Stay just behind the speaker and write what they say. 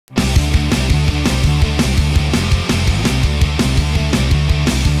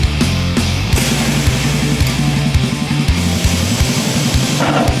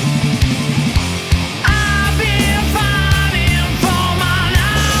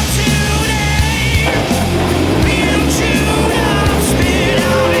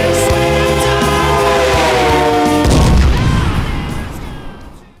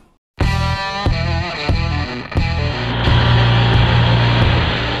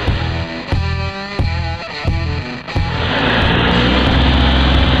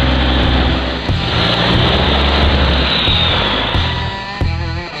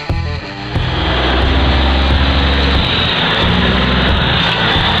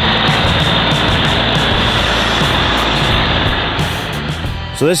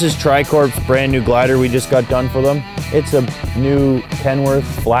So this is Tricorp's brand new glider we just got done for them. It's a new Kenworth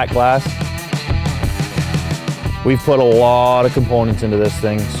flat glass. We've put a lot of components into this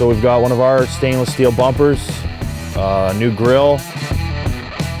thing. So we've got one of our stainless steel bumpers, a new grill.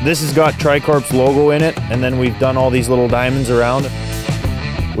 This has got Tricorp's logo in it, and then we've done all these little diamonds around.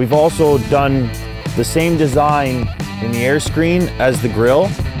 We've also done the same design in the air screen as the grill.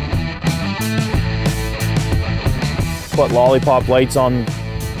 Put lollipop lights on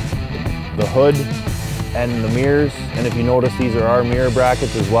the hood and the mirrors, and if you notice, these are our mirror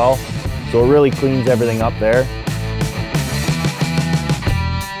brackets as well. So it really cleans everything up there.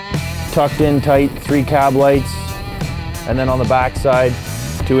 Tucked in tight, 3 cab lights, and then on the back side,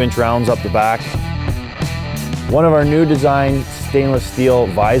 2-inch rounds up the back. One of our new design stainless steel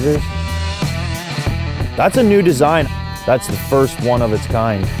visors. That's a new design. That's the first one of its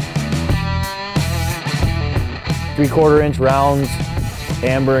kind. 3/4-inch rounds,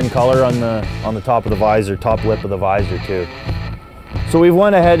 amber in color on the top of the visor, top lip of the visor too. So we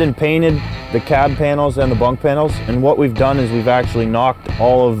went ahead and painted the cab panels and the bunk panels, and what we've done is we've actually knocked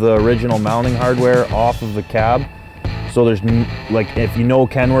all of the original mounting hardware off of the cab. So there's, like, if you know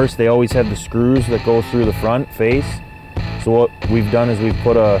Kenworth, they always have the screws that go through the front face. So what we've done is we've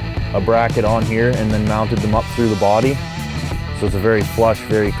put a bracket on here and then mounted them up through the body. So it's a very flush,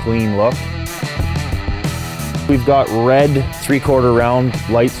 very clean look. We've got red 3/4 round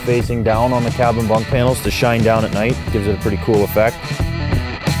lights facing down on the cab and bunk panels to shine down at night. Gives it a pretty cool effect.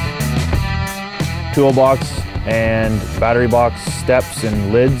 Toolbox and battery box steps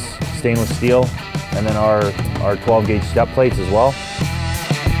and lids, stainless steel, and then our 12-gauge step plates as well.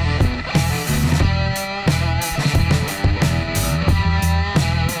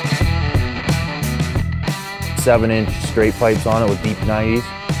 Seven-inch straight pipes on it with deep 90s.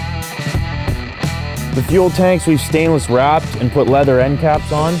 The fuel tanks we've stainless wrapped and put leather end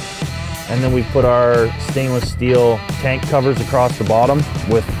caps on, and then we've put our stainless steel tank covers across the bottom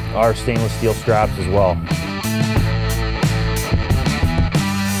with our stainless steel straps as well.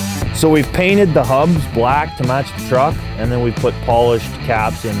 So we've painted the hubs black to match the truck, and then we put polished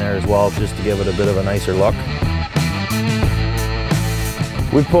caps in there as well just to give it a bit of a nicer look.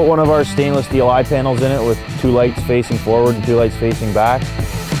 We've put one of our stainless steel eye panels in it with 2 lights facing forward and 2 lights facing back.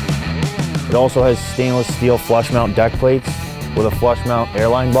 It also has stainless steel flush mount deck plates with a flush mount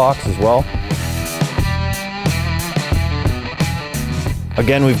airline box as well.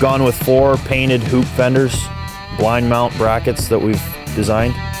 Again, we've gone with 4 painted hoop fenders, blind mount brackets that we've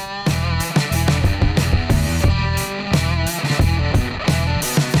designed.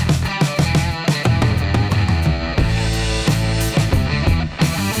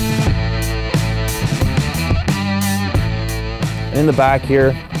 In the back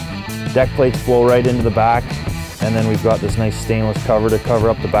here, deck plates flow right into the back, and then we've got this nice stainless cover to cover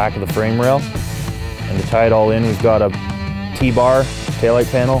up the back of the frame rail. And to tie it all in, we've got a T-bar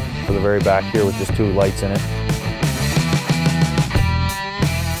taillight panel for the very back here with just 2 lights in it.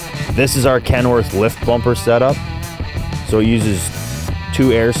 This is our Kenworth lift bumper setup. So it uses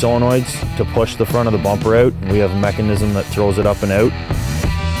 2 air solenoids to push the front of the bumper out, and we have a mechanism that throws it up and out.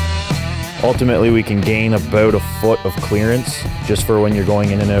 Ultimately, we can gain about 1 foot of clearance just for when you're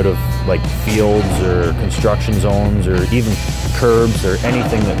going in and out of like fields or construction zones or even curbs or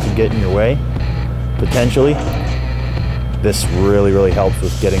anything that could get in your way, potentially. This really, really helps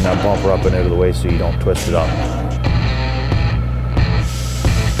with getting that bumper up and out of the way so you don't twist it up.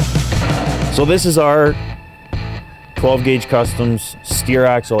 So this is our 12-gauge Customs steer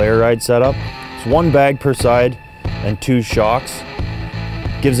axle air ride setup. It's 1 bag per side and 2 shocks.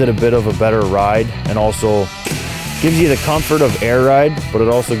 Gives it a bit of a better ride, and also gives you the comfort of air ride, but it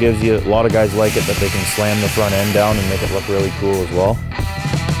also gives you, a lot of guys like it that they can slam the front end down and make it look really cool as well.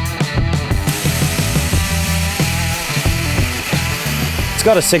 It's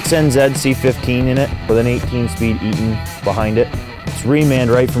got a 6NZ C-15 in it with an 18-speed Eaton behind it. It's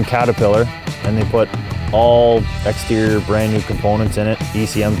remanned right from Caterpillar, and they put all exterior brand new components in it.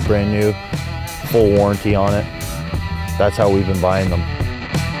 ECM's brand new, full warranty on it. That's how we've been buying them.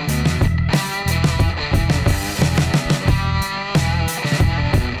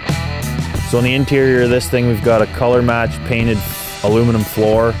 So in the interior of this thing, we've got a color match painted aluminum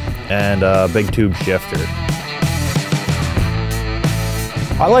floor and a big tube shifter.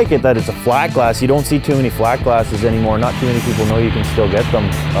 I like it that it's a flat glass. You don't see too many flat glasses anymore. Not too many people know you can still get them,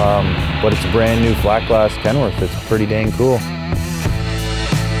 but it's a brand new flat glass Kenworth. It's pretty dang cool.